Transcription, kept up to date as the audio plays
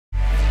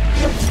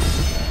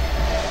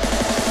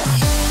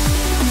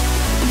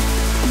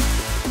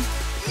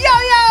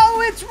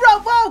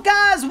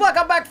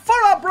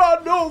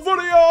new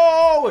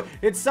video.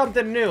 It's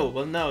something new.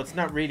 Well, no, it's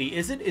not really.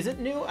 Is it? Is it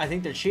new? I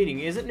think they're cheating.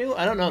 Is it new?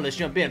 I don't know. Let's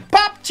jump in.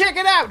 Pop, check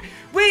it out.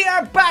 We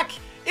are back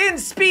in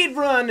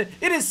speedrun.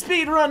 It is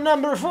speedrun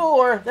number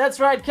 4. That's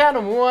right. Count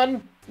them.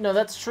 1. No,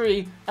 that's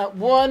 3.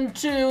 1,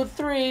 2,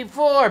 3,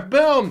 4.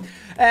 Boom.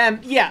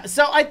 Yeah.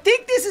 So I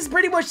think this is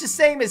pretty much the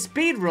same as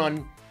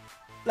speedrun,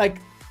 like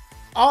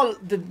all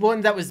the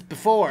one that was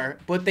before,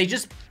 but they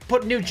just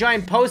put new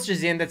giant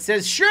posters in that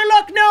says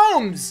Sherlock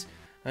Gnomes.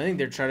 I think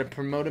they're trying to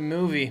promote a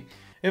movie.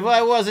 If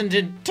I wasn't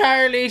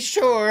entirely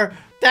sure,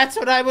 that's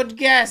what I would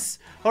guess.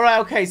 All right,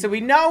 okay, so we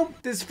know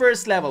this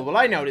first level. Well,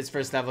 I know this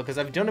first level because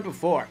I've done it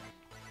before.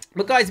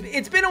 But guys,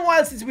 it's been a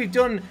while since we've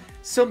done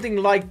something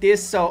like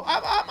this, so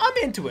I'm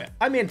into it.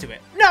 I'm into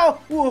it. No,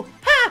 ooh,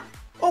 ha!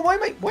 Oh, why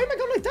am I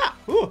going like that?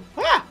 Ooh,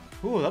 ah!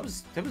 Ooh, that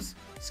was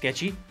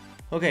sketchy.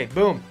 Okay,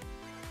 boom.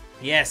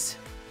 Yes,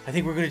 I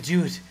think we're gonna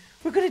do it.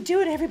 We're gonna do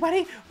it,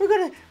 everybody. We're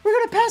gonna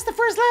pass the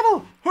first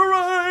level.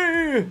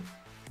 Hooray!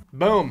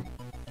 Boom.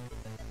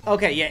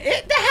 Okay, yeah,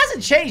 that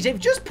hasn't changed. They've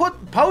just put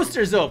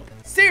posters up.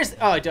 Seriously.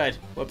 Oh, I died.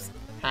 Whoops.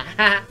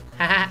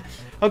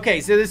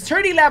 Okay, so there's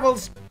 30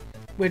 levels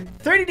with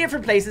 30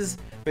 different places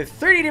with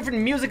 30 different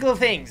musical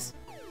things.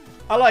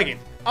 I like it.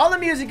 All the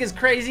music is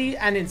crazy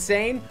and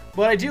insane,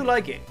 but I do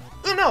like it.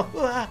 Oh no!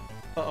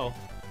 Uh-oh.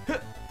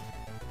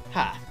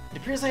 Ha. It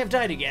appears I have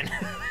died again.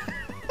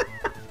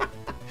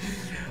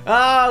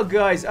 Oh,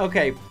 guys.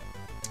 Okay.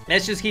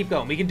 Let's just keep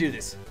going. We can do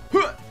this.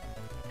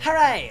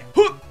 Hooray!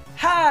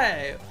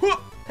 Hi!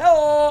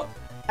 Hello!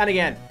 And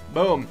again.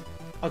 Boom.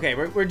 Okay,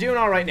 we're doing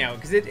all right now,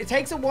 because it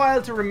takes a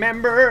while to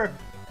remember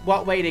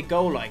what way to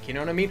go, like, you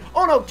know what I mean?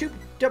 Oh, no,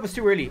 that was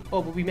too early.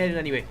 Oh, but we made it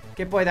anyway.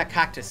 Get by that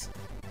cactus.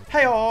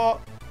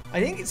 Hey-oh!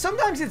 I think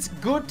sometimes it's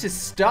good to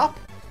stop,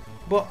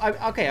 but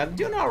okay, I'm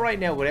doing all right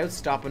now without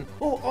stopping.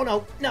 Oh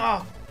no,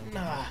 no.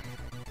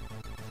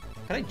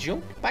 Can I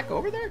jump back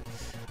over there?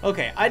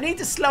 Okay, I need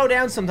to slow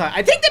down sometime.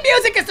 I think the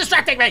music is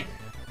distracting me.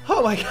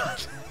 Oh my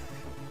god.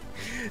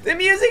 The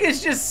music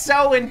is just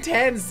so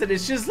intense that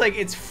it's just like,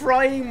 it's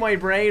frying my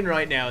brain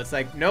right now. It's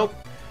like, nope,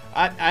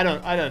 I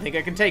don't think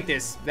I can take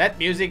this. That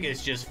music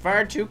is just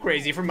far too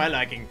crazy for my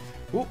liking.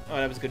 Ooh, oh,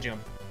 that was a good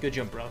jump. Good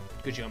jump, bro.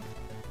 Good jump.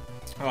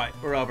 All right,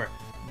 we're over.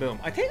 Boom.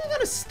 I think I'm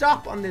gonna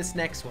stop on this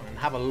next one and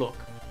have a look.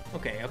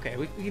 Okay, okay,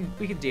 we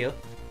can deal.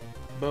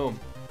 Boom.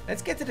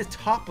 Let's get to the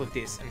top of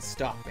this and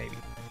stop, maybe.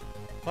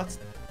 What's?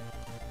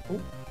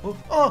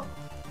 Oh!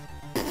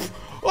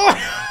 Oh!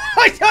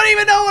 I don't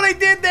even know what I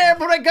did there,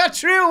 but I got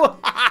through.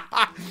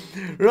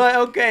 Right.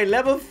 Okay.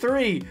 Level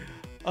 3.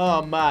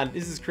 Oh man,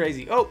 this is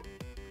crazy. Oh,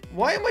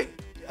 why am I?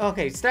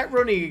 Okay, start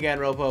running again,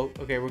 RoPo.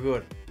 Okay, we're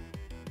good.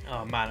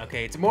 Oh man.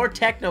 Okay, it's more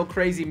techno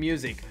crazy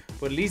music,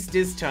 but at least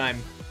this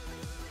time.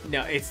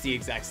 No, it's the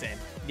exact same.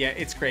 Yeah,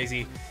 it's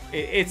crazy.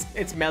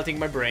 It's melting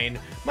my brain.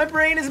 My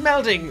brain is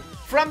melting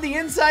from the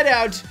inside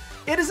out.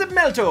 It is a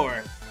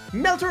Meltor.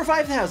 Meltor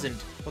 5000.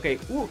 Okay.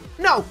 Ooh.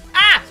 No.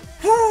 Ah!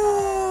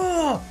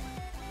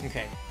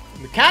 Okay.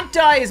 We can't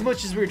die as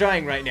much as we're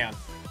dying right now.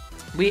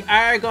 We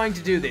are going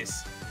to do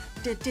this.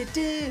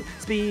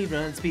 Speed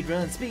run, speed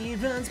run,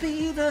 speed run,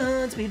 speed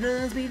run, speed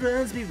run, speed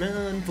run, speed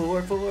run.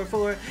 4, 4,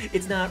 4.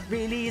 It's not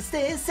really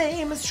the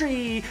same as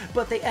 3,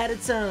 but they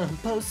added some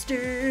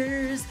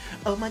posters.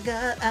 Oh my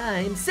god,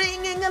 I'm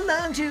singing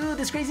along to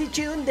this crazy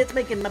tune that's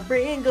making my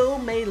brain go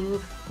madel.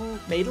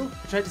 Madel?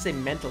 I tried to say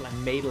mental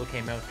and madel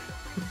came out.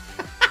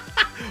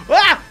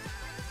 Ah!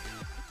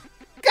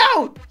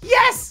 Go!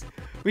 Yes!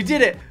 We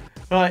did it.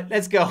 All right,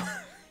 let's go.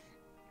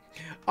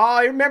 Oh,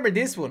 I remember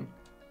this one.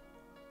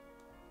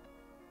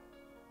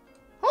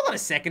 Hold on a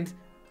second.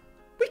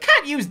 We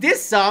can't use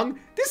this song.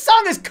 This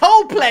song is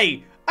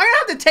Coldplay. I'm gonna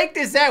have to take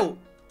this out.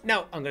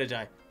 No, I'm gonna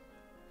die.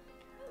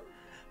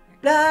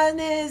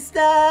 Blindness,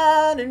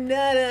 da, da,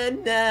 da,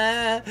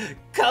 da.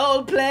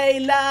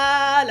 Coldplay,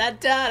 la, la,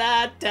 da,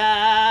 da,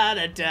 da,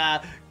 da,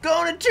 da.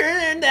 Gonna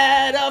turn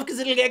that off because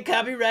it'll get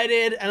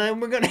copyrighted, and then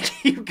we're gonna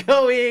keep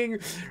going.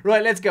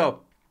 Right, let's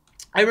go.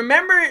 I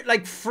remember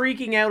like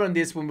freaking out on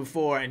this one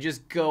before and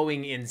just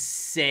going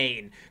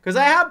insane because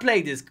I have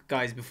played this,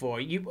 guys,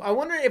 before. I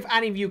wonder if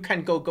any of you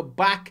can go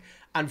back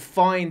and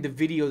find the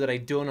video that I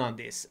done on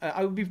this.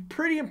 I would be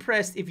pretty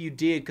impressed if you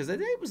did, because I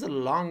think it was a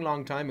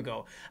long time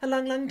ago. A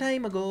long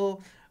time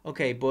ago.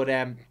 Okay, but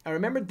I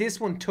remember this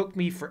one took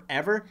me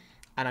forever,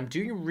 and I'm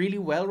doing really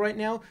well right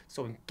now,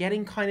 so I'm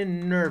getting kind of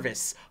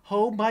nervous.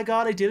 Oh my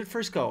god, I did it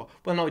first go.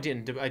 Well, no, I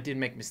didn't. I did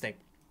make a mistake.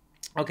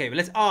 Okay, but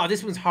let's... Oh,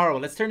 this one's horrible.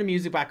 Let's turn the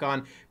music back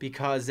on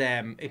because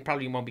it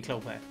probably won't be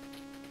Clopa.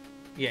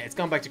 Yeah, it's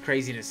gone back to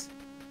craziness.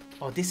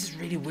 Oh, this is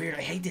really weird.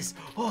 I hate this.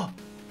 Oh,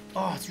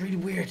 it's really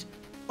weird.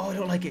 Oh, I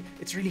don't like it.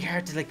 It's really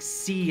hard to, like,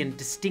 see and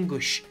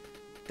distinguish.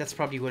 That's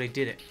probably what I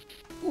did it.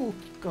 Ooh,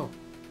 go.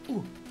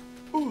 Ooh,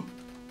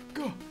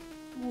 go.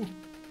 Ooh.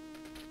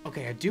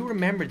 Okay, I do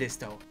remember this,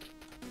 though.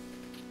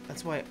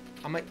 That's why...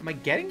 Am I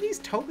getting these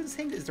token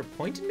things? Is there a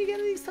point in me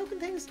getting these token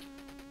things?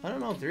 I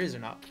don't know if there is or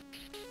not.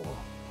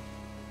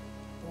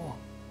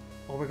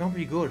 Oh, we're going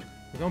pretty good.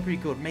 We're going pretty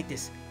good. Make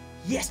this.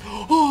 Yes.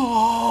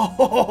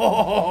 Oh.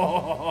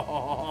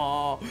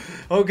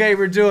 Okay,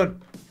 we're done.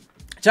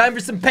 Time for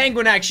some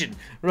penguin action.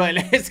 Right,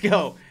 let's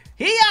go.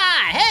 Hey,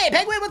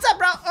 penguin, what's up,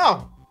 bro?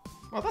 Oh,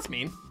 well, that's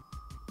mean.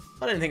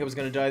 I didn't think I was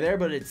gonna die there,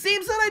 but it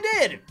seems that I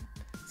did.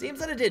 Seems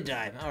that I did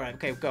die. All right,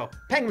 okay, go.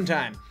 Penguin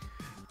time.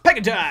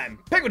 Penguin time!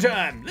 Penguin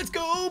time! Let's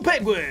go,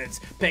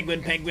 penguins!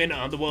 Penguin, penguin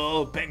on the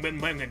wall. Penguin,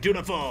 penguin, do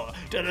not fall.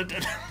 Da, da, da.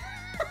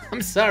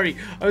 I'm sorry.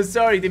 I'm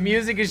sorry. The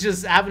music is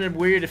just having a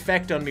weird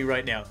effect on me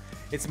right now.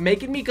 It's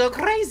making me go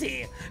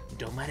crazy.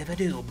 Don't mind if I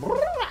do.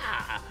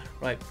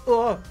 Right.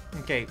 Oh,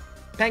 okay.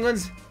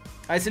 Penguins,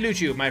 I salute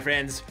you, my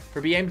friends,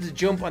 for being able to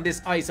jump on this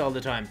ice all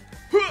the time.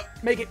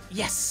 Make it.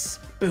 Yes.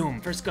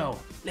 Boom. First go.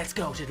 Let's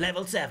go to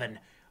level 7.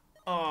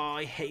 Oh,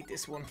 I hate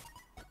this one.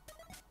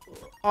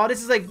 Oh,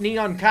 this is like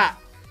Neon Cat.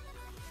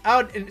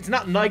 Oh, it's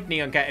not like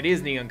Neon Cat. It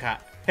is Neon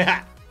Cat.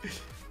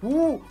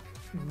 Ooh.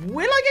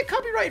 Will I get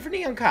copyright for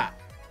Neon Cat?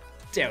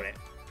 Doubt it.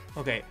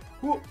 Okay.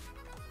 Ooh.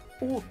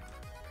 Ooh.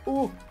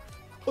 Ooh.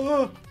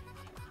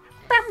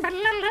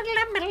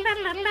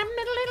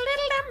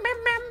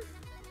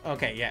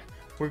 Okay, yeah.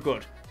 We're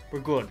good. We're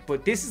good.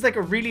 But this is like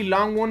a really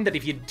long one that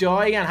if you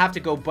die and have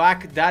to go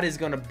back, that is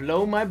gonna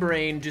blow my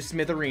brain. Just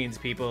smithereens,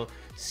 people.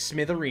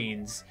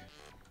 Smithereens.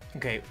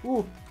 Okay.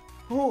 Ooh.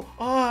 Oh,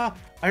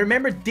 I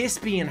remember this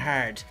being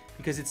hard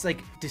because it's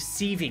like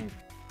deceiving.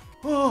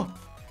 Oh,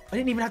 I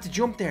didn't even have to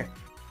jump there.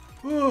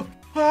 Oh,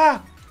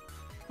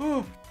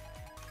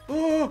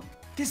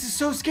 this is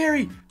so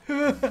scary.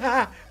 It's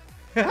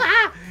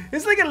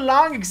like a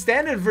long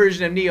extended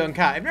version of Neon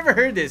Cat. I've never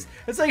heard this.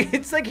 It's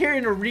like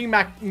hearing a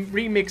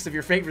remix of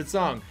your favorite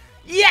song.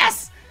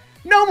 Yes!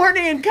 No more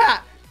Neon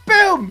Cat.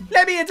 Boom!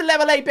 Let me into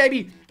level 8,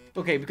 baby.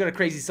 Okay, we've got a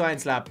crazy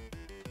science lab.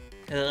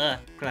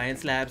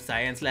 Science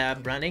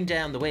lab, running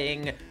down the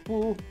wing.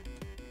 Ooh.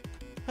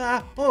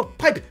 Oh,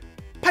 pipe!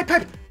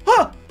 Pipe!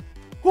 Oh!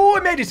 Oh,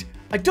 I made it!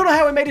 I don't know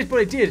how I made it,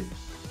 but I did.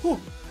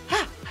 Oh,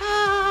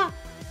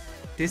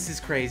 This is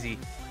crazy.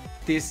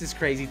 This is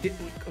crazy.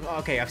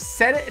 Okay, I've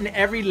said it in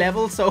every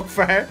level so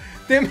far.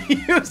 The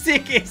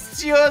music is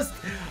just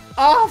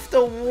off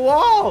the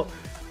wall.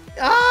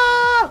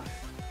 Ah!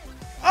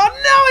 Oh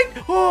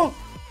no!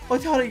 I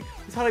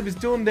thought I was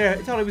done there.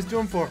 I thought I was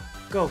done for.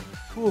 Go.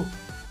 Ooh.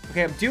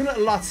 Okay, I'm doing it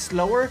a lot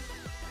slower,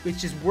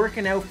 which is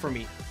working out for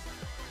me.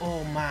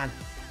 Oh man,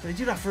 did I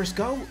do that first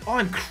go? Oh,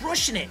 I'm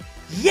crushing it.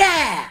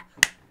 Yeah!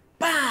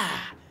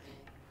 Bah!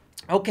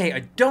 Okay,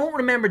 I don't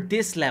remember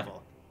this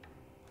level.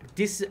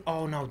 This,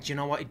 oh no, do you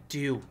know what I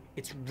do?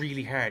 It's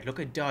really hard. Look,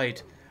 I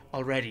died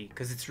already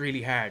because it's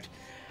really hard.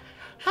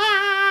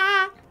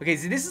 Okay,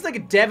 so this is like a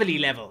devil-y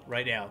level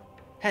right now.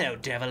 Hello,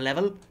 devil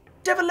level.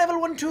 Devil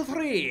level 1, 2,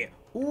 3.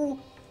 Ooh.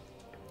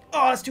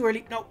 Oh, that's too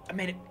early. No, I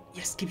made it.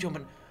 Yes, keep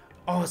jumping.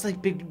 Oh, it's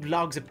like big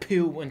logs of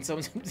poo when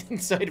someone's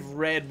inside of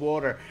red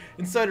water.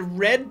 Inside of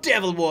red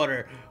devil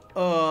water.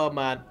 Oh,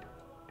 man.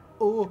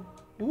 Oh.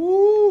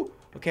 Ooh.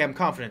 Okay, I'm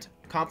confident.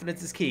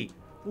 Confidence is key.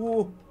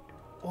 Ooh.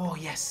 Oh,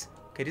 yes.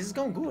 Okay, this is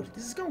going good.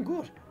 This is going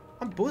good.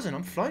 I'm buzzing.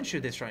 I'm flying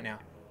through this right now.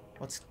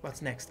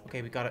 What's next?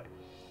 Okay, we got it.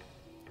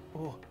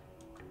 Oh.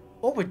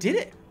 Oh, we did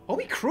it. Oh,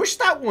 we crushed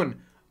that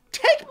one.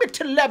 Take me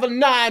to level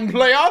 9,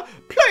 player.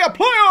 Player.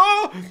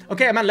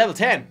 Okay, I'm at level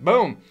 10.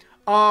 Boom.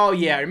 Oh,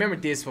 yeah, I remember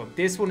this one.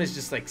 This one is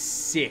just, like,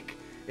 sick.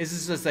 This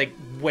is just, like,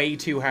 way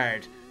too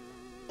hard.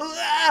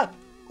 Oh.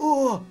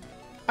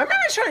 I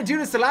remember trying to do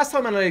this the last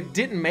time and I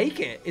didn't make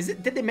it.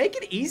 Did they make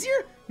it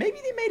easier? Maybe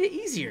they made it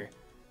easier.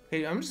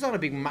 Okay, I'm just on a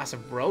big,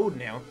 massive road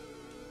now.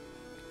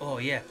 Oh,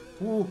 yeah.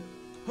 Ooh.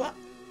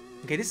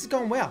 Okay, this is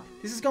going well.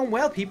 This is going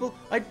well, people.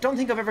 I don't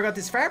think I've ever got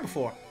this far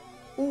before.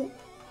 Ooh.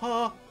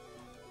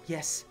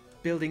 Yes.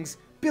 Buildings.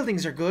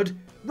 Buildings are good.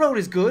 Road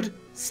is good.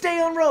 Stay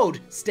on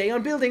road. Stay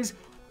on buildings.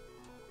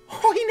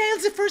 Oh, he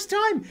nails it first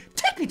time.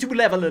 Take me to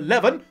level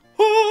 11.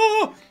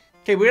 Oh!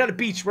 Okay, we're at a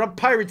beach. We're on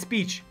Pirate's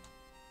Beach.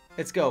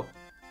 Let's go.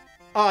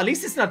 Oh, at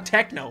least it's not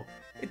techno.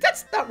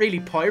 That's not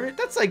really pirate.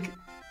 That's like...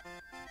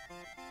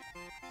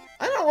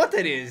 I don't know what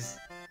that is.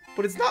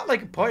 But it's not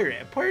like a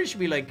pirate. A pirate should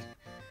be like...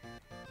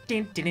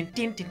 Something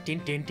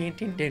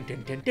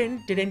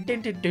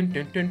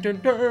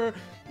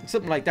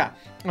like that.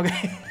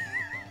 Okay.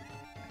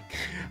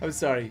 I'm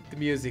sorry, the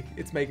music,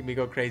 it's making me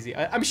go crazy.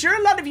 I'm sure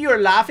a lot of you are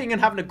laughing and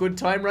having a good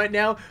time right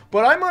now,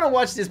 but I'm gonna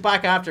watch this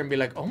back after and be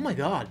like, oh my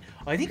god,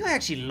 I think I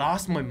actually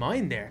lost my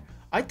mind there.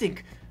 I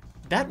think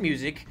that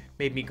music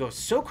made me go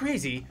so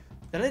crazy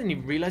that I didn't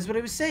even realize what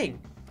I was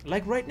saying.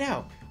 Like right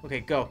now.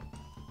 Okay, go.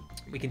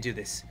 We can do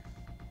this.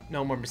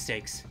 No more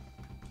mistakes.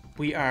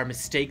 We are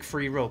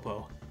mistake-free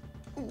RoPo.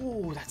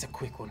 Ooh, that's a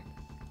quick one.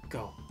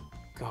 Go.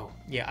 Go.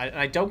 Yeah,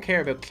 I don't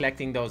care about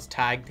collecting those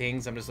tag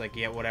things. I'm just like,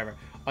 yeah, whatever.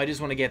 I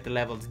just want to get the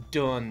levels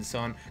done,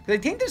 son. Because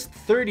I think there's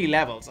 30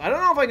 levels. I don't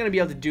know if I'm going to be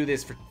able to do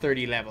this for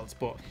 30 levels,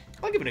 but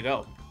I'll give it a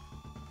go.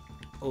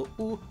 Oh,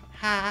 ooh,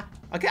 ha.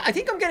 Okay, I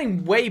think I'm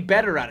getting way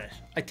better at it.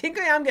 I think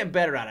I am getting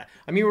better at it.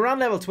 I mean, we're on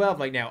level 12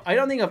 right now. I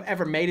don't think I've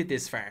ever made it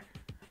this far.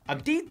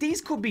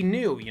 These could be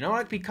new, you know,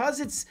 like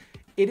because it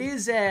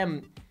is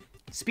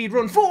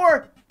speedrun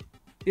 4.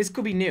 This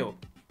could be new.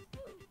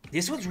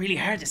 This one's really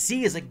hard to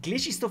see. It's like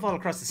glitchy stuff all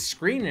across the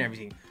screen and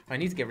everything. I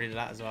need to get rid of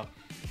that as well.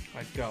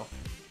 Right, go.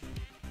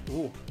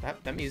 Ooh,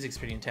 that music's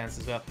pretty intense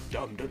as well.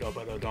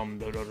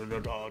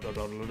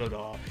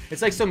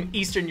 It's like some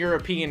Eastern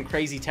European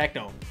crazy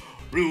techno.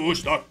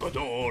 It's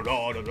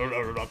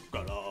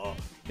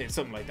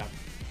something like that.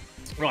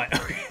 Right,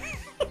 okay.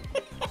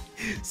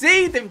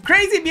 See, the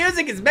crazy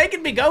music is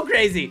making me go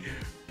crazy.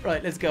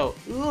 Right, let's go.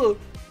 Ooh,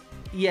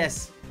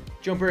 yes.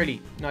 Jump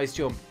early. Nice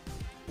jump.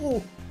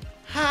 Ooh,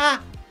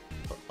 ha.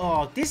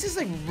 Oh, this is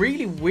like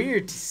really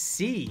weird to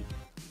see.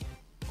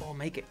 Oh,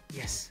 make it.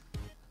 Yes.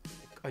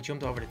 I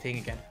jumped over the thing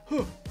again.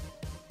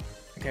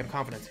 Okay, I'm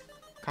confident.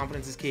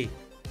 Confidence is key.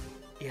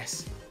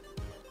 Yes.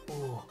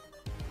 Oh.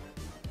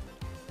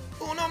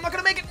 Oh no, I'm not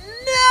gonna make it.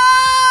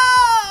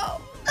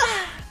 No!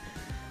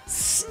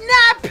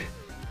 Snap!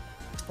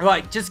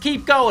 Right, just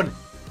keep going.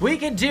 We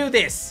can do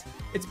this.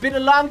 It's been a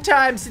long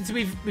time since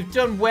we've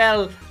done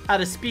well at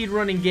a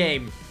speedrunning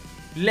game.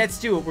 Let's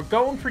do it. We're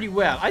going pretty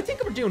well. I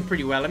think we're doing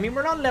pretty well. I mean,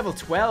 we're on level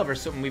 12 or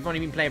something. We've only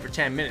been playing for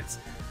 10 minutes.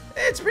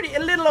 It's a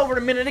little over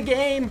a minute a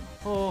game.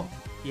 Oh,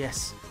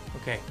 yes.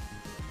 Okay.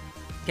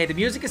 Okay, the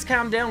music has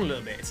calmed down a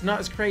little bit. It's not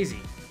as crazy.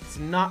 It's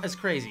not as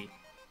crazy.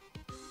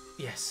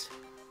 Yes.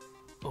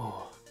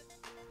 Oh.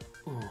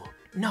 Oh.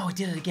 No, I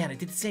did it again. I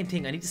did the same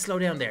thing. I need to slow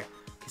down there.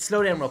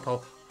 Slow down,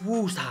 RoPo.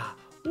 Woo-sa.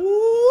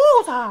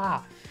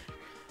 Woo-sa.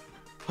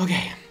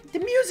 Okay. The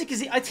music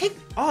is, I think,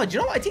 oh, do you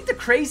know what? I think the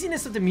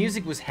craziness of the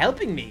music was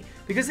helping me.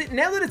 Because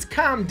now that it's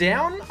calmed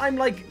down, I'm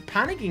like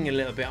panicking a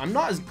little bit. I'm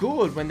not as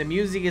good when the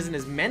music isn't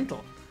as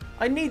mental.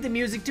 I need the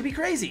music to be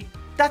crazy.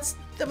 That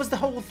was the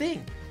whole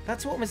thing.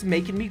 That's what was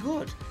making me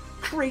good.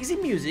 Crazy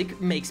music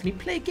makes me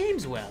play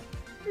games well.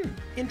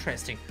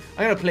 Interesting.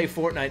 I'm gonna play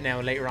Fortnite now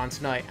later on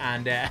tonight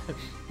and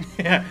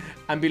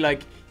and be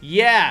like,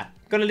 yeah,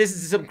 gonna listen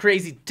to some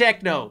crazy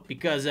techno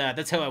because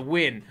that's how I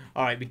win.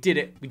 All right, we did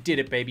it. We did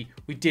it, baby.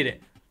 We did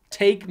it.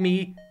 Take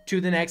me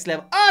to the next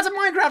level. Oh, it's a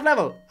Minecraft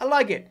level. I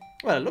like it.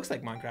 Well, it looks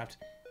like Minecraft.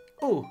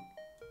 Ooh.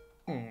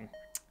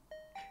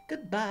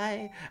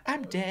 Goodbye.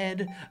 I'm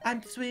dead.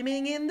 I'm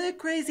swimming in the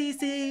crazy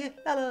sea.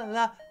 La la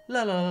la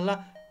la la la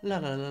la la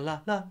la la la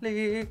la.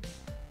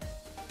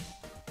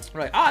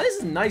 Right. Ah, this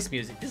is nice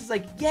music. This is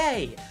like,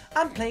 yay!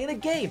 I'm playing a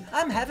game.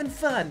 I'm having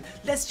fun.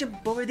 Let's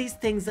jump over these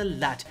things a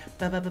lot.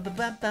 Bum, bum, bum,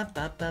 bum, bum,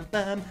 bum, bum,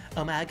 bum.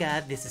 Oh my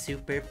god, this is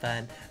super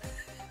fun.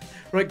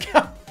 Right,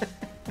 go.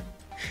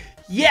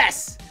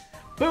 Yes!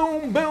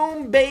 Boom,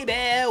 boom, baby.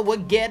 We're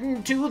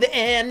getting to the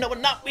end. No,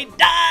 not we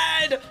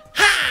died.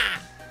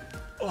 Ha!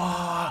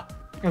 Oh.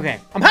 Okay,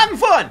 I'm having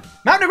fun.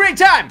 I'm having a great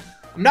time.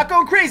 I'm not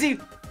going crazy.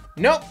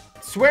 Nope.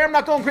 Swear I'm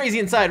not going crazy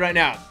inside right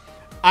now.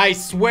 I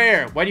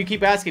swear. Why do you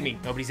keep asking me?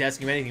 Nobody's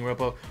asking me anything,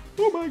 RoPo.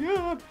 Oh my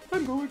god,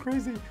 I'm going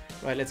crazy.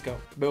 Right, let's go.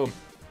 Boom.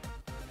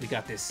 We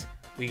got this.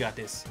 We got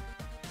this.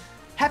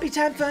 Happy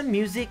time fun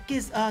music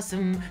is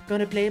awesome.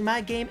 Gonna play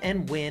my game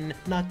and win.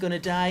 Not gonna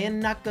die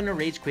and not gonna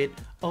rage quit.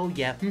 Oh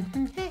yeah.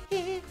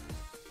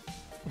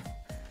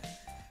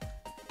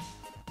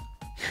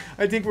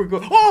 I think we're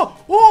good. Oh,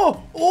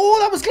 oh, oh,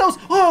 that was close.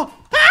 Oh,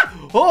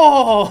 ah!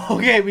 Oh,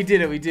 okay, we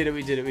did it. We did it.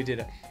 We did it. We did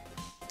it.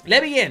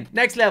 Let me in.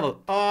 Next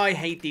level. Oh, I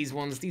hate these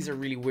ones. These are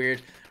really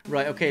weird.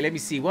 Right, okay, let me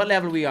see. What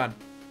level are we on?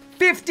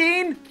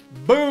 15?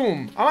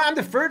 Boom. Oh, I'm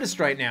the furthest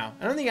right now.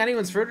 I don't think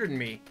anyone's further than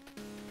me.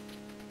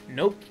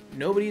 Nope.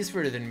 Nobody is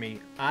further than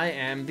me. I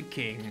am the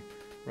king.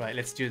 Right,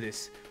 let's do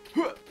this.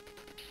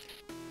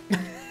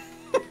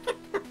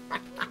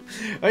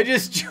 I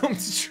just jumped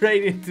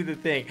straight into the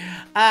thing.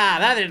 Ah,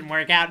 that didn't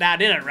work out now,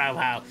 did it,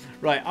 RoPo?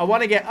 Right, I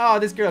want to get... Oh,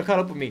 this girl caught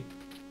up with me.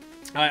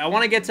 Alright, I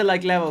want to get to,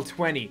 like, level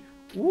 20.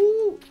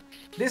 Woo!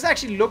 This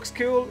actually looks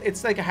cool.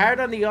 It's like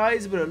hard on the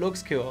eyes, but it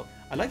looks cool.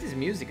 I like this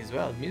music as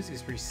well. The music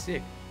is pretty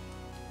sick.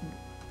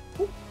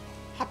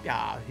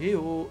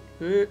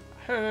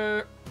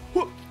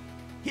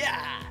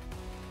 Yeah.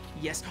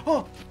 Yes.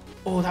 Oh.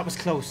 Oh, that was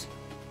close.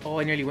 Oh,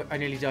 I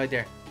nearly died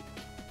there.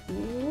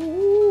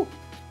 Ooh.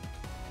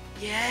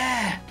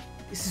 Yeah.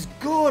 This is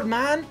good,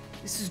 man.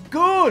 This is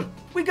good.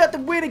 We got the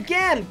win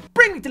again.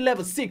 Bring me to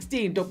level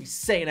 16. Don't be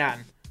saying that.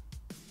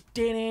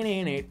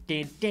 It's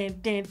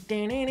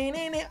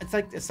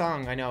like a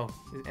song, I know,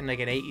 in like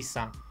an 80s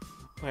song.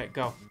 Alright,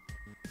 go.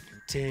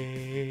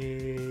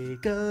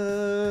 Take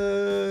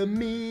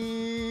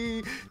me,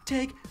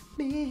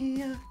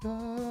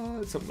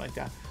 something like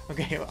that.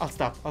 Okay, I'll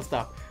stop.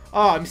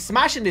 Oh, I'm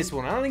smashing this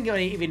one. I don't think I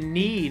even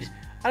need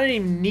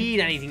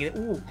anything.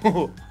 Ooh,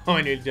 oh,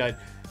 I nearly died.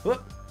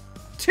 Whoop.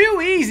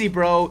 Too easy,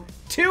 bro.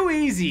 Too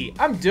easy.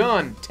 I'm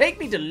done. Take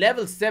me to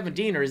level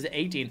 17, or is it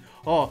 18?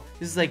 Oh,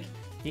 this is like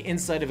the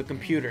inside of a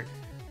computer.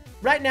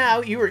 Right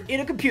now, you are in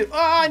a computer.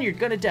 Oh, and you're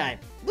gonna die.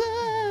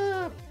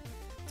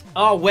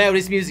 Oh, wow,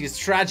 this music is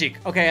tragic.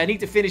 Okay, I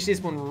need to finish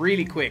this one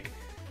really quick.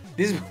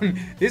 This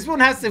one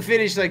has to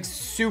finish like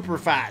super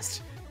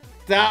fast.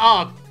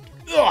 The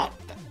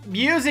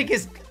music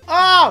is...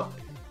 Oh!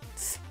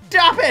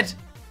 Stop it!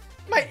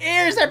 My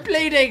ears are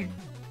bleeding!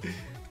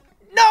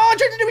 No, I'm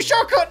trying to do a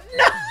shortcut!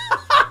 No!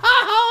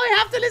 I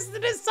have to listen to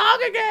this song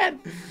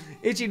again!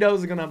 Itchy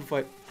nose is gonna have a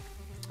fight.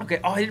 Okay,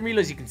 oh, I didn't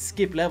realize you can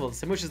skip levels.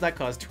 How much does that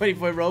cost?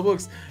 25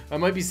 Robux? I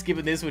might be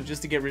skipping this one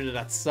just to get rid of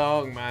that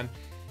song, man.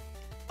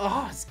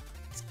 Oh, it's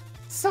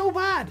so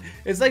bad.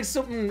 It's like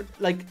something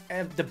like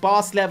the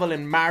boss level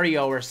in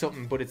Mario or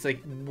something, but it's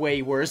like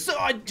way worse.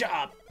 Oh,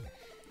 job.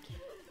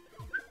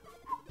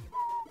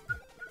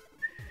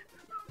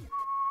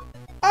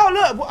 Oh,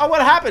 look,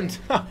 what happened?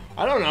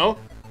 I don't know.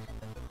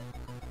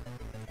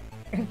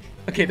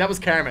 Okay, that was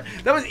karma.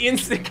 That was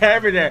instant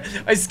karma there.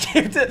 I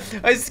skipped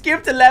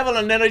a level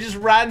and then I just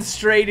ran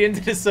straight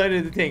into the side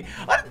of the thing.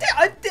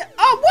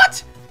 Oh,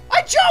 what?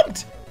 I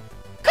jumped!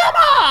 Come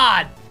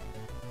on!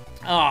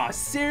 Oh,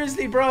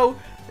 seriously, bro?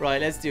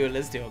 Right, let's do it.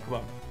 Let's do it. Come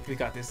on. We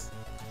got this.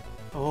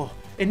 Oh,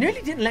 it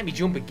nearly didn't let me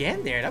jump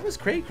again there. That was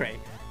cray-cray.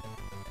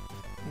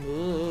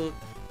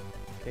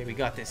 Okay, we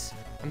got this.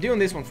 I'm doing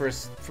this one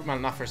first. Well,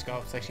 not first go.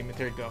 It's actually my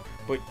third go.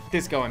 But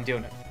this go, I'm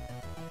doing it.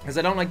 Because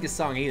I don't like this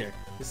song either.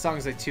 This song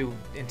is like too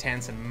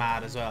intense and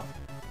mad as well.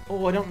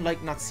 Oh, I don't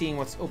like not seeing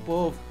what's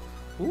above.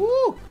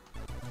 Ooh!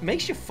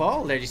 Makes you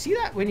fall there. Do you see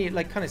that? When you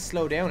like kind of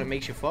slow down, it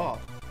makes you fall.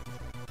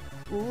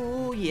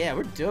 Ooh, yeah,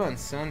 we're done,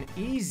 son.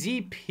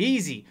 Easy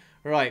peasy.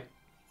 Right.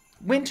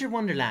 Winter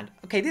Wonderland.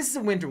 Okay, this is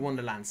a Winter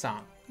Wonderland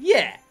song.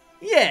 Yeah.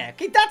 Yeah.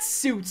 Okay, that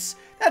suits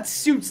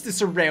the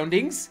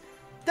surroundings.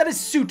 That is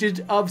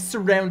suited of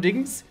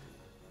surroundings.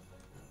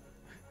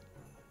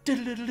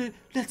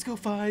 Let's go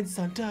find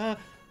Santa.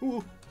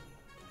 Ooh.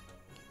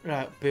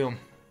 Right, boom.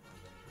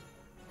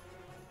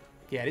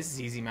 Yeah, this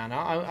is easy, man.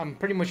 I'm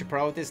pretty much a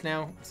pro at this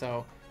now.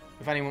 So,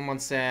 if anyone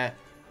wants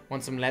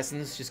some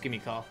lessons, just give me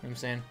a call. You know what I'm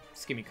saying?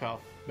 Just give me a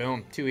call.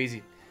 Boom. Too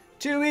easy.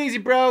 Too easy,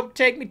 bro.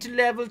 Take me to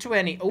level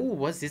 20. Oh,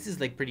 what's this? This is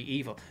like pretty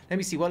evil. Let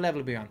me see. What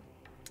level are we on?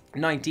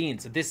 19.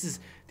 So this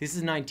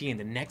is 19.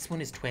 The next one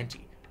is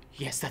 20.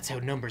 Yes, that's how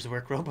numbers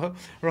work, Robo.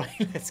 Right,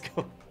 let's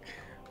go.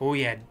 Oh,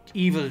 yeah.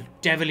 Evil,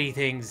 devilly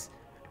things.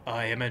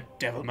 I am a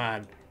devil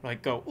man. Right,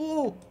 go.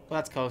 Ooh, well,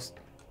 that's close.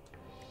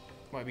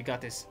 Right, we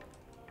got this.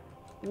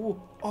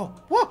 Ooh, oh,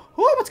 whoa,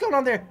 oh, what's going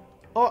on there?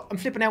 Oh, I'm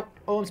flipping out.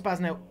 Oh, I'm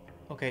spazzing out.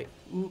 Okay,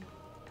 ooh,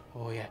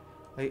 oh yeah.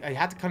 I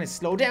had to kind of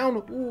slow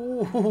down.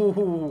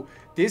 Ooh,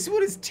 this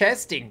one is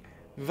testing.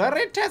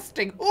 Very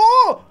testing.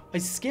 Oh, I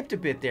skipped a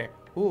bit there.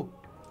 Ooh.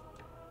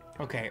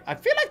 Okay, I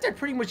feel like they're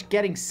pretty much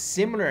getting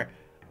similar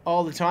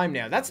all the time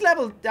now. That's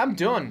level, I'm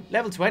done.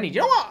 Level 20.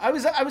 You know what? I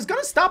was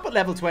gonna stop at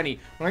level 20,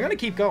 but I'm gonna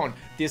keep going.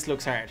 This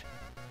looks hard.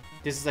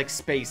 This is like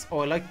space. Oh,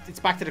 I like, it's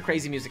back to the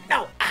crazy music.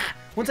 No! Ah!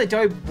 Once I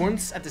die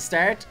once at the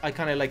start, I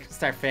kind of like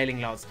start failing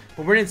lots.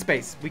 But we're in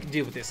space. We can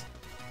deal with this.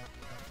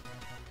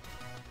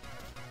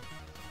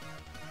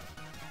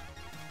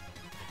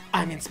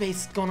 I'm in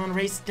space, going on a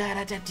race.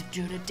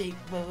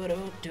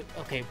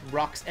 Okay,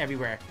 rocks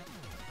everywhere.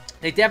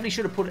 They definitely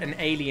should have put an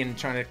alien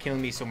trying to kill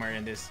me somewhere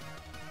in this.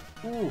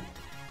 Ooh.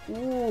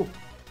 Ooh.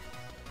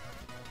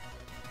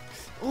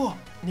 Oh,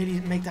 nearly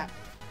didn't make that.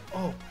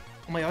 Oh.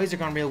 My eyes are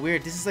gone real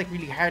weird. This is like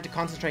really hard to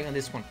concentrate on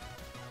this one.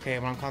 Okay,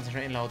 well, I'm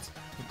concentrating loads.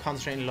 I'm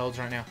concentrating loads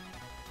right now.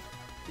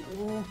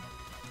 Oh,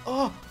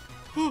 oh,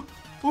 oh,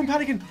 I'm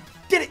panicking.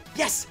 Did it?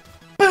 Yes.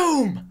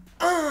 Boom.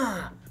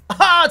 Oh,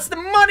 it's the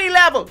money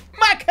level.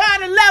 My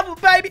kind of level,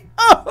 baby.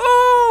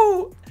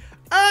 Oh,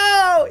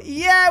 oh,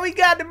 yeah, we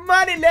got the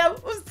money level.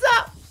 What's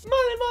up?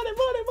 Money, money,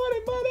 money,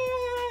 money, money.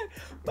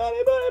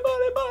 Money, money,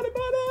 money, money,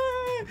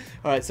 money.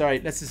 All right,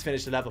 sorry. Let's just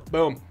finish the level.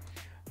 Boom.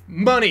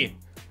 Money.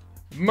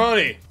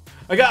 Money.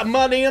 I got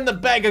money in the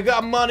bank, I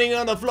got money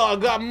on the floor, I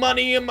got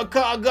money in my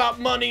car, I got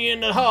money in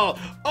the hall.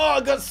 Oh,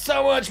 I got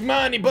so much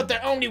money, but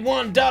they're only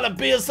 $1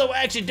 bills, so I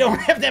actually don't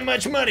have that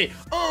much money.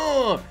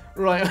 Oh,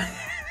 right.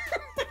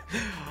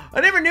 I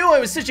never knew I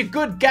was such a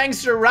good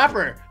gangster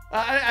rapper.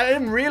 I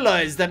didn't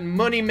realize that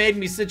money made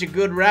me such a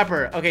good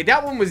rapper. Okay,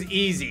 that one was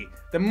easy.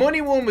 The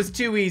money one was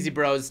too easy,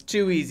 bros.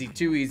 Too easy,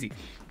 too easy.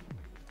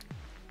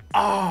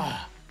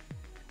 Ah. Oh.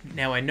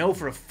 Now I know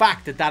for a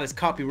fact that that is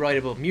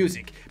copyrightable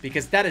music,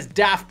 because that is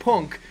Daft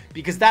Punk,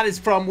 because that is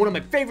from one of my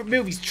favorite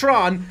movies,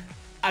 Tron, and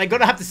I'm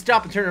gonna have to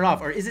stop and turn it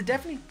off. Or is it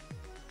definitely?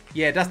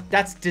 Yeah,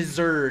 that's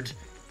Deserved.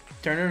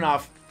 Turn it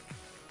off.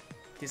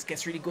 This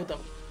gets really good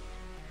though.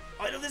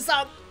 I know this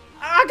song.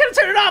 I'm gonna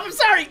turn it off. I'm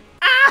sorry.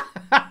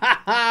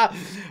 Ah!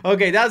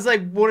 Okay, that's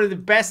like one of the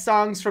best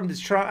songs from the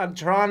Tron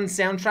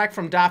soundtrack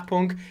from Daft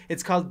Punk.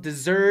 It's called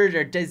Deserved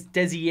or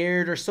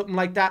Desired or something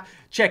like that.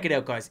 Check it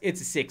out, guys.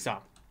 It's a sick song.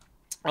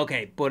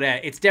 Okay, but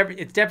it's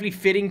definitely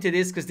fitting to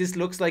this because this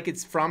looks like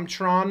it's from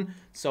Tron,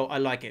 so I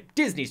like it.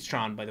 Disney's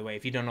Tron, by the way,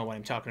 if you don't know what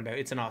I'm talking about.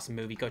 It's an awesome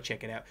movie. Go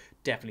check it out.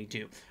 Definitely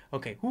do.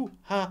 Okay, hoo,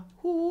 ha,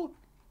 hoo.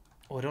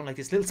 Oh, I don't like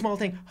this little small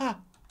thing. Ha.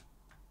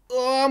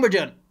 Oh, and we're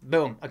done.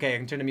 Boom. Okay, I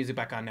can turn the music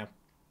back on now.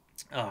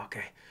 Oh,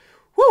 okay.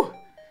 Whew.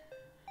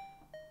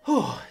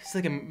 Oh, it's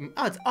like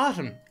it's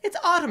autumn. It's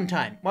autumn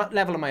time. What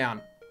level am I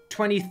on?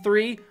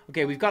 23?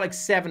 Okay, we've got like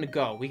 7 to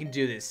go. We can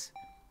do this.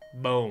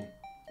 Boom.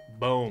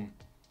 Boom.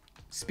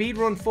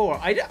 Speedrun 4.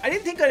 I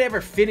didn't think I'd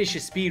ever finish a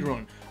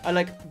speedrun.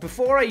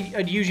 Before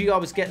I'd usually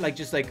always get like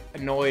just like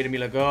annoyed and be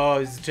like, oh,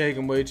 this is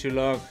taking way too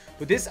long.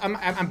 But this,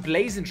 I'm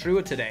blazing through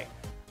it today.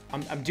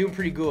 I'm doing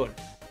pretty good.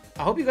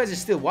 I hope you guys are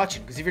still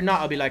watching, because if you're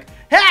not, I'll be like,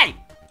 hey,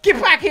 get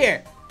back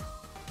here.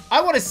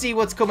 I want to see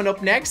what's coming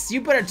up next.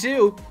 You better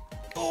too.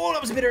 Oh,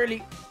 that was a bit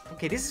early.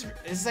 Okay, this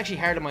is actually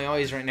hard on my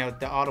eyes right now,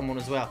 the autumn one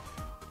as well.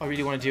 I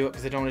really want to do it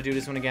because I don't want to do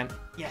this one again.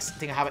 Yes, I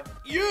think I have it.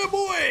 Yeah,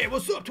 boy!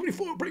 What's up,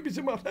 24? Bring me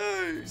to my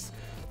face!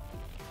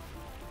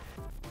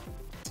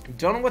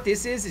 Don't know what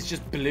this is. It's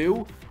just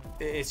blue.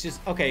 It's just...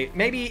 Okay,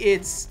 maybe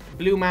it's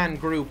Blue Man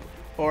Group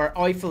or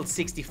Eiffel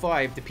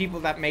 65, the people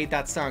that made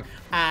that song.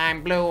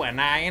 I'm blue and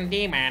I am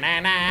demon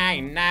and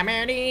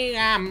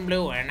I'm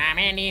blue and I'm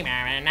a demon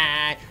and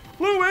I...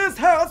 Bluest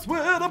house with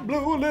a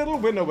blue little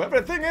window.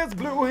 Everything is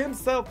blue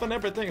himself and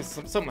everything is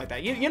something like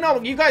that. You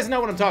know, you guys know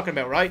what I'm talking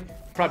about, right?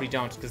 Probably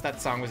don't, because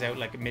that song was out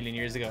like a million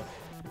years ago.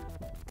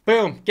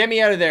 Boom. Get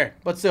me out of there.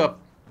 What's up?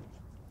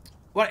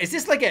 What? Is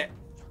this like a...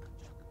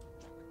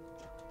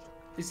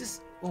 Is this...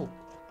 Oh,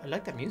 I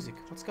like that music.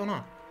 What's going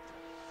on?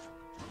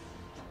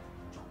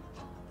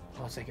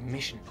 Oh, it's like a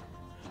mission.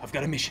 I've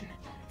got a mission.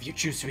 If you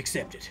choose to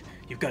accept it,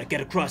 you've got to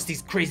get across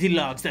these crazy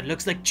logs that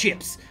looks like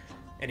chips.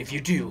 And if you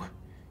do...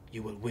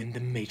 you will win the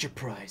major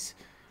prize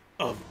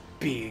of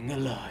being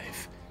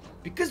alive.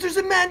 Because there's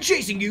a man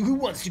chasing you who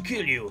wants to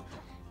kill you.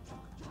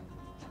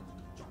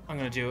 I'm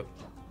gonna do it.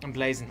 I'm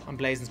blazing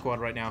squad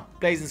right now.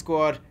 Blazing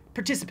squad,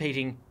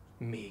 participating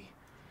me.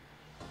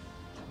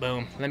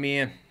 Boom, let me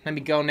in. Let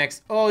me go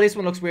next. Oh, this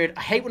one looks weird.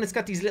 I hate when it's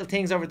got these little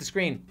things over the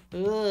screen.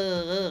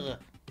 Ugh.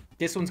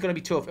 This one's gonna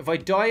be tough. If I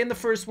die in the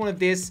first one of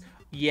this,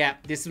 yeah,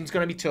 this one's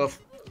gonna be tough.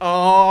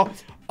 Oh,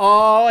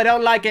 I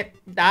don't like it.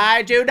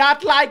 I do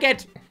not like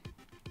it.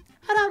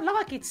 I don't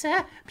like it,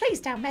 sir.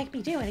 Please don't make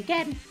me do it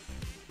again.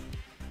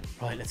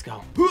 Right, let's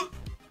go.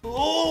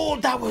 Oh,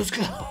 that was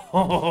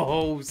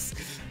close.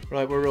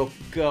 Right, we're up.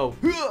 Go.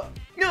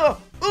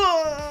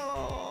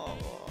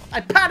 I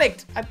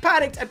panicked.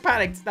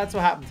 That's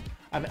what happened.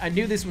 I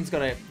knew this one's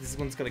gonna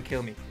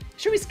kill me.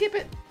 Should we skip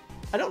it?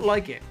 I don't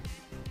like it.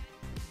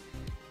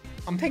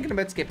 I'm thinking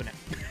about skipping it.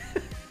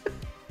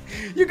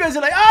 You guys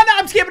are like, oh no,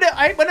 I'm skipping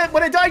it.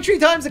 When I die 3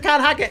 times, I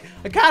can't hack it.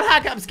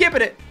 I'm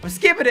skipping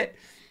it.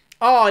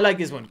 Oh, I like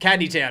this one.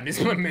 Candy Town. This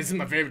is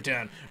my favorite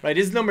town. Right,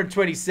 this is number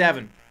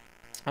 27.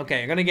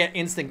 Okay, I'm gonna get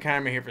instant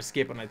karma here for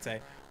skipping, I'd say.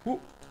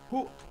 Ooh,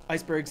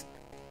 icebergs.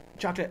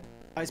 Chocolate.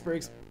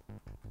 Icebergs.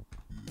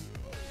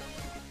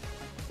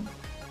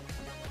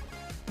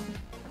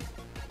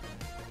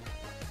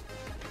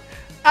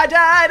 I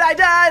died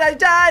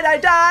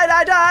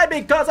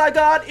because I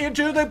got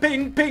into the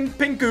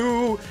pink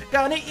goo.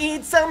 Gonna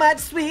eat so much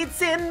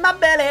sweets in my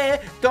belly.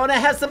 Gonna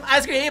have some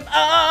ice cream.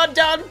 Oh,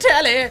 don't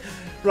tell it.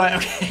 Right,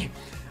 okay.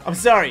 I'm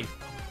sorry.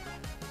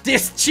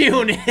 This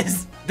tune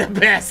is the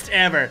best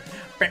ever.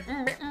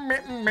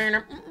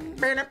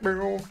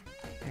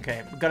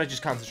 Okay, we gotta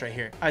just concentrate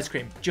here. Ice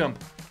cream,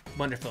 jump.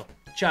 Wonderful.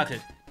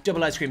 Chocolate,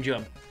 double ice cream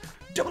jump.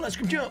 Double ice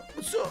cream jump.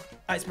 What's up?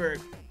 Iceberg.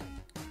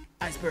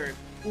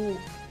 Ooh.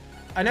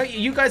 I know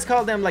you guys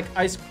call them like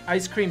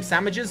ice cream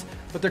sandwiches,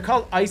 but they're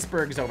called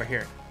icebergs over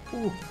here.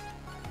 Ooh.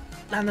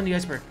 Land on the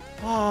iceberg.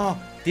 Oh,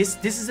 this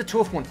is a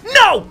tough one.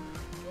 No!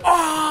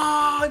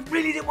 Oh, I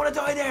really didn't want to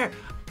die there.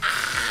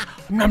 Ah!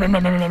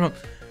 No.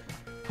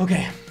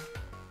 Okay.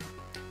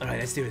 All right,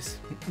 let's do this.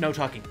 No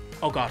talking.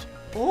 Oh God.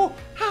 Oh.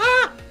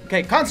 Ah!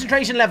 Okay,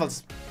 concentration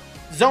levels.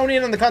 Zone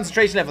in on the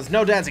concentration levels.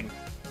 No dancing.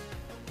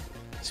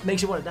 Just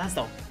makes you want to dance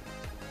though.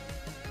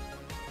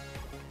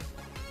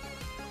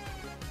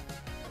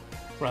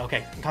 Right,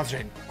 okay, I'm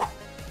concentrating.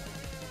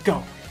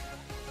 Go.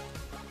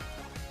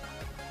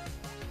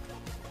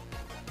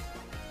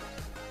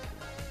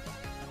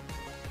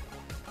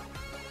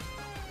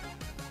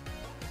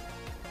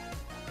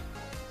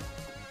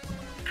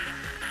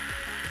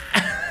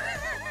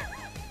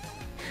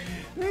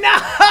 No!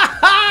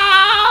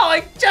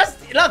 I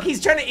just... Look,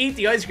 he's trying to eat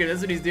the ice cream.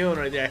 That's what he's doing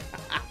right there.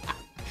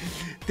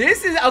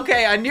 This is...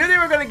 Okay, I knew they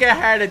were going to get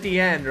hard at the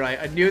end, right?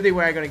 I knew they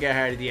were going to get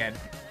hard at the end.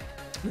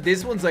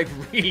 This one's like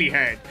really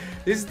hard.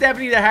 This is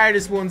definitely the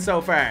hardest one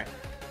so far.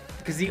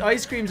 Because the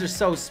ice creams are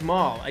so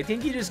small. I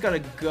think you just gotta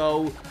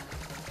go...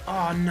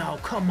 Oh no,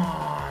 come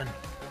on.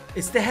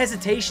 It's the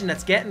hesitation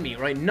that's getting me,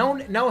 right?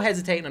 No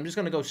hesitating. I'm just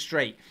gonna go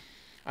straight.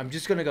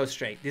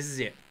 This is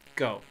it.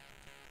 Go.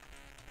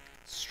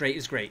 Straight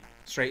is great.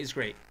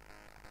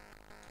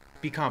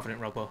 Be confident,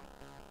 RoPo.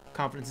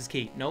 Confidence is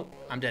key. Nope,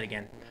 I'm dead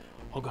again.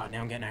 Oh God,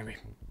 now I'm getting angry.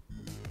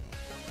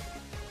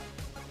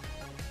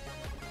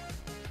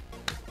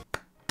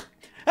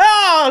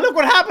 Oh, look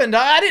what happened.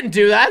 I didn't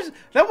do that.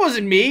 That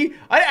wasn't me.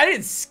 I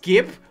didn't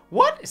skip.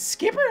 What?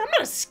 Skipper? I'm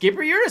not a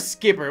skipper. You're a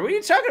skipper. What are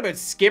you talking about,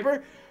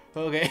 skipper?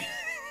 Okay.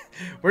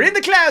 We're in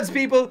the clouds,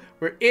 people.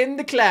 We're in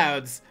the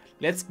clouds.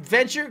 Let's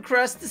venture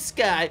across the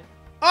sky.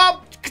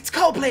 Oh, it's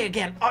Coldplay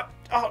again.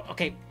 Oh,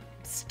 okay.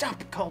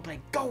 Stop, Coldplay.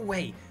 Go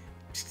away.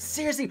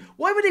 Seriously,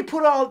 why would they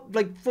put all,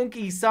 like,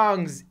 funky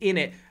songs in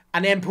it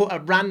and then put a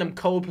random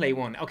Coldplay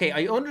one? Okay,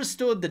 I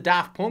understood the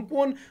Daft Punk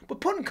one, but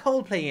putting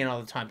Coldplay in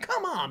all the time.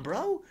 Come on,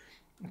 bro.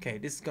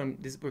 Okay,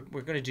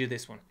 we're gonna do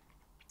this one.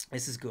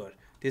 This is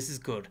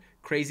good.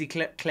 Crazy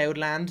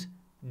Cloudland,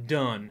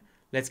 done.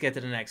 Let's get to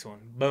the next one.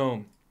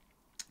 Boom.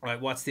 All right,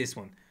 what's this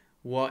one?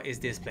 What is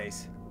this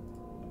place?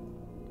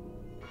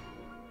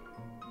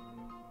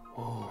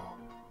 Oh,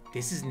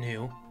 this is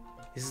new.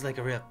 This is like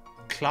a real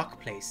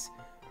clock place.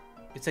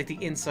 It's like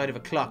the inside of a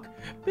clock.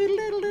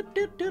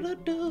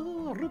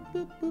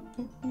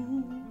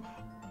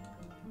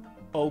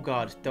 Oh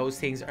god, those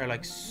things are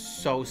like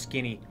so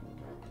skinny.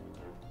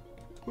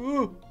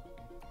 Ooh,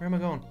 where am I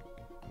going?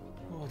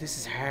 Oh, this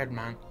is hard,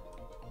 man.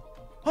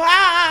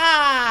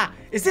 Ah!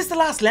 Is this the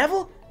last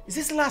level? Is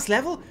this the last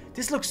level?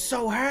 This looks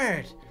so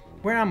hard.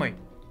 Where am I?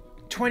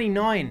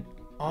 29.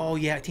 Oh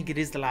yeah, I think it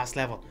is the last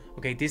level.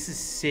 Okay, this is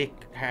sick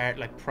hard,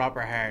 like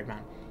proper hard,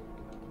 man.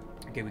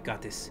 Okay, we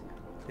got this.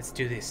 Let's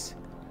do this.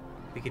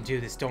 We can do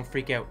this. Don't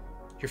freak out.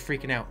 You're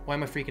freaking out. Why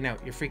am I freaking out?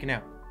 You're freaking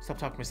out. Stop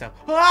talking to myself.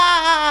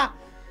 Ah!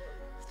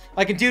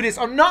 I can do this.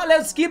 I'm not allowed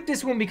to skip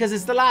this one because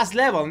it's the last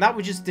level, and that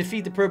would just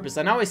defeat the purpose.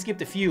 I know I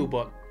skipped a few,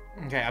 but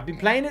okay, I've been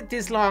playing it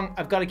this long.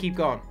 I've got to keep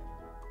going.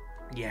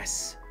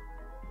 Yes.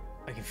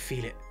 I can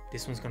feel it.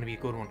 This one's going to be a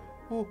good one.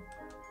 Oh.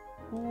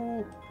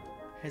 Oh.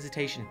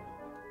 Hesitation.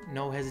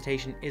 No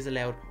hesitation is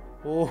allowed.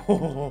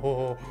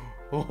 Oh.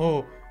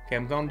 Oh. Okay,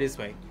 I'm going this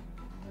way.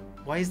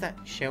 Why is that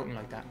shouting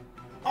like that?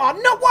 Oh,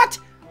 no, what?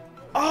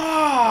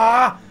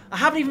 Ah! I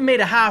haven't even made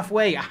it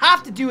halfway. I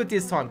have to do it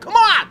this time. Come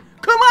on!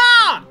 Come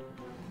on!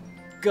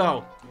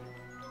 Go.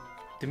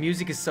 The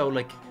music is so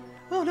like,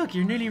 oh look,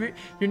 you're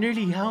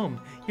nearly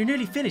home. You're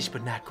nearly finished,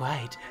 but not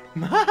quite.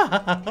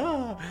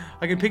 I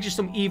can picture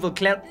some evil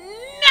clown.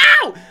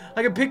 No!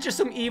 I can picture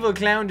some evil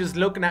clown just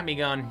looking at me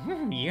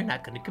going, you're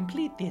not going to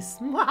complete this.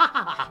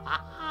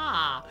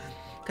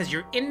 Because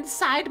you're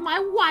inside my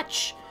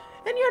watch.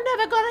 And you're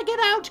never going to get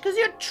out because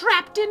you're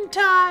trapped in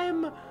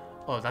time.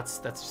 Oh, that's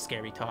a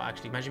scary thought,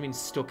 actually. Imagine being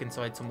stuck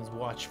inside someone's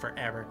watch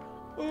forever.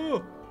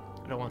 Oh,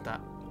 I don't want that.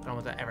 I don't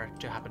want that ever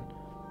to happen.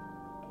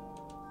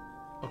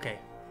 Okay.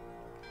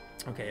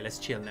 Okay, let's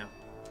chill now.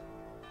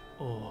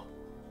 Oh.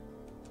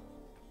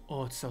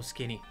 Oh, it's so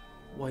skinny.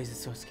 Why is it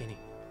so skinny?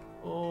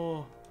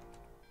 Oh.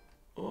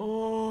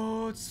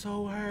 Oh, it's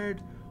so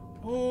hard.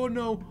 Oh,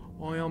 no.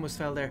 Oh, I almost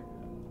fell there.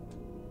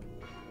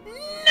 No!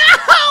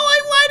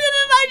 Why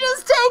didn't I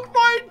just take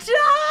more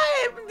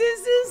time?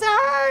 This is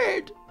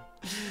hard.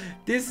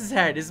 This is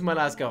hard. This is my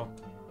last go.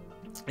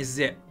 This is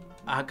it.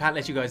 I can't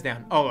let you guys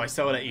down. Oh, I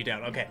so let you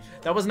down. Okay.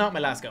 That was not my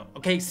last go.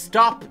 Okay,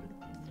 stop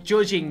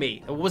judging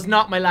me. It was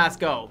not my last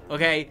go.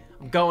 Okay?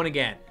 I'm going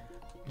again.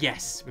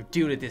 Yes, we're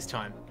doing it this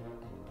time.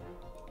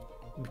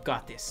 We've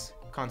got this.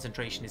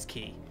 Concentration is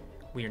key.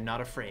 We are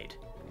not afraid.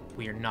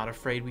 We are not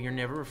afraid. We are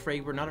never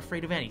afraid. We're not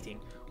afraid of anything.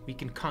 We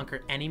can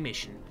conquer any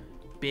mission.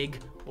 Big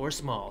or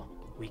small.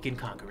 We can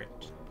conquer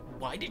it.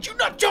 Why did you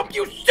not jump,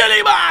 you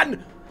silly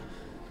man?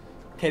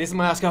 Okay, this is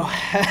my last go.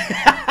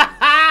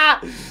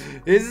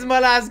 This is my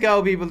last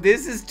go, people.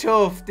 This is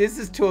tough. This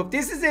is tough.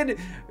 This is in...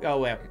 Oh,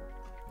 well.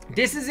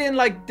 This is in,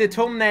 like, the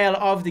thumbnail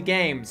of the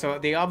game. So,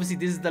 obviously,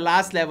 this is the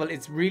last level.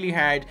 It's really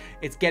hard.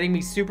 It's getting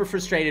me super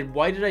frustrated.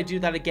 Why did I do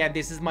that again?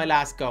 This is my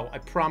last go. I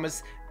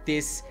promise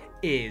this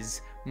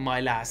is my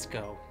last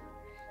go.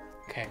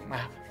 Okay,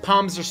 my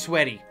palms are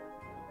sweaty.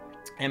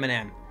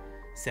 Eminem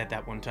said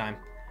that one time.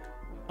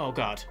 Oh,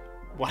 God.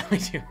 What am I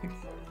doing?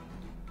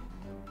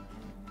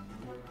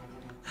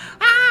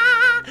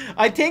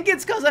 I think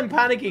it's because I'm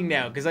panicking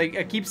now, because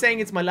I keep saying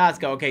it's my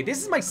last go. Okay,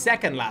 this is my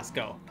second last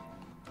go.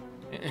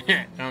 You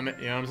know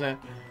what I'm saying?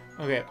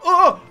 Okay.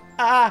 Oh!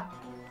 Ah!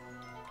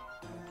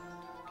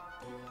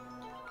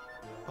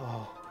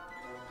 Oh.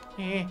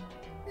 Eh.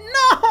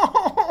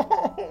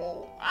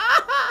 No!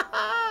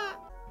 Ah!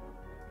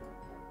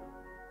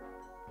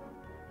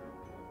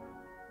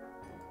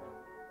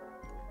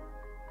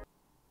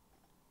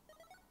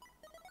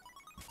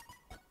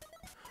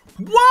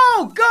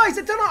 Whoa, guys,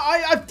 I don't know,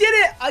 I did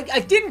it. I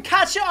didn't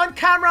catch it on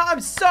camera.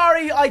 I'm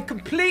sorry. I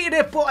completed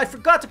it, but I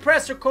forgot to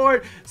press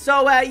record.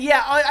 So,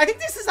 yeah, I think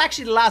this is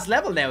actually the last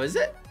level now, is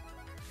it?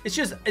 It's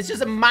just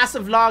a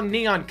massive long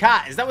neon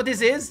cat. Is that what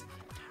this is?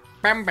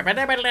 All right,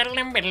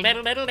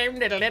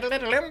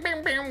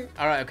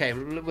 okay,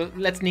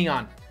 let's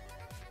neon.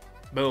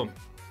 Boom.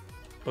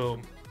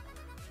 Boom.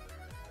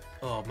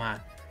 Oh,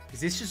 man. Does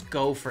this just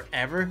go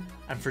forever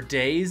and for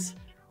days?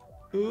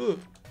 Ooh.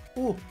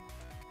 Ooh.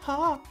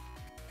 Ha.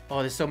 Oh,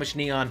 there's so much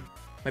neon.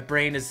 My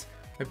brain is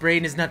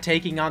not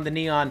taking on the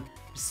neon.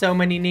 There's so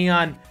many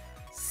neon.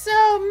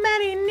 So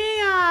many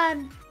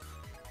neon.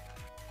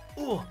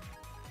 Ooh.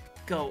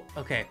 Go.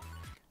 Okay.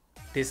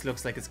 This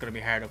looks like it's gonna be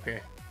hard up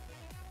here.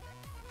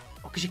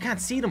 Oh, because you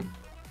can't see them.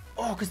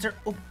 Oh, because they're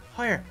up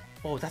higher.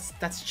 Oh,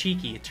 that's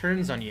cheeky. It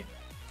turns on you.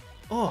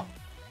 Oh.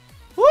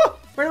 Woo!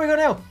 Where do we go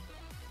now?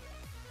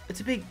 It's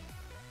a big...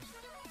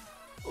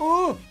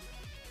 Oh.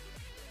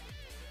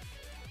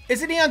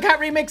 It's a Neon Cat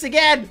remix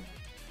again.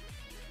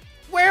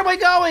 Where am I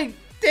going?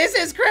 This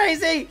is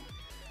crazy.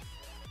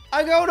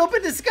 I'm going up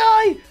in the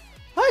sky.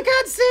 I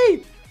can't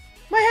see.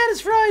 My head is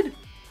fried.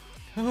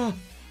 Oh.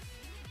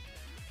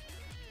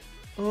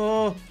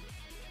 Oh.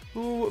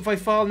 Ooh, if I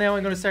fall now,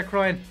 I'm going to start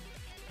crying.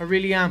 I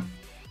really am.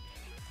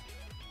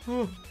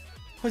 Oh.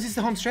 Oh, is this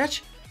the home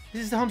stretch?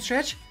 Is this the home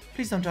stretch?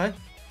 Please don't die.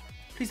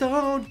 Please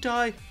don't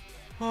die.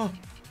 Oh.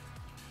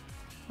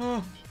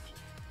 Oh.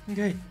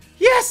 Okay.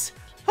 Yes!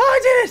 Oh, I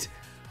did it!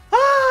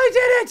 Oh, I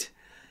did it!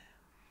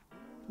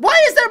 Why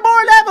is there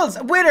more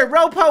levels? Winner,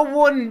 RoPo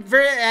won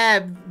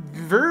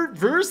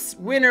Verse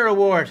Winner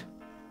Award.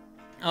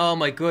 Oh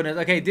my goodness.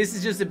 Okay, this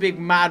is just a big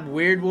mad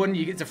weird one.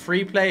 It's a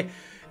free play.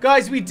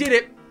 Guys, we did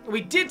it. We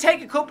did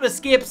take a couple of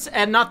skips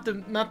and not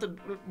the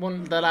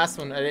last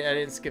one. I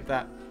didn't skip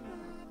that.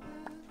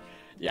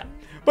 Yeah.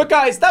 But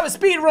guys, that was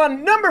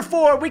speedrun number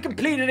 4. We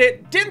completed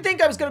it. Didn't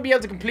think I was going to be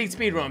able to complete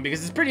speedrun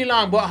because it's pretty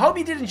long. But I hope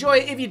you did enjoy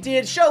it. If you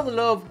did, show the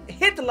love.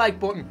 Hit the like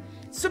button.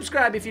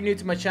 Subscribe if you're new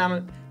to my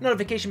channel.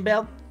 Notification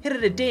bell. Hit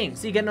it a ding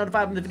so you get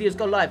notified when the videos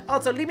go live.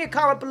 Also, leave me a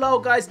comment below,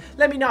 guys.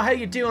 Let me know how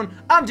you're doing.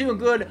 I'm doing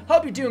good.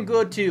 Hope you're doing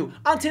good too.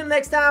 Until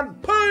next time,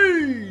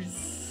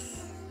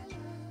 peace.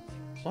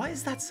 Why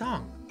is that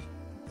song?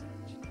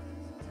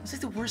 It's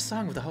like the worst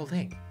song of the whole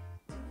thing.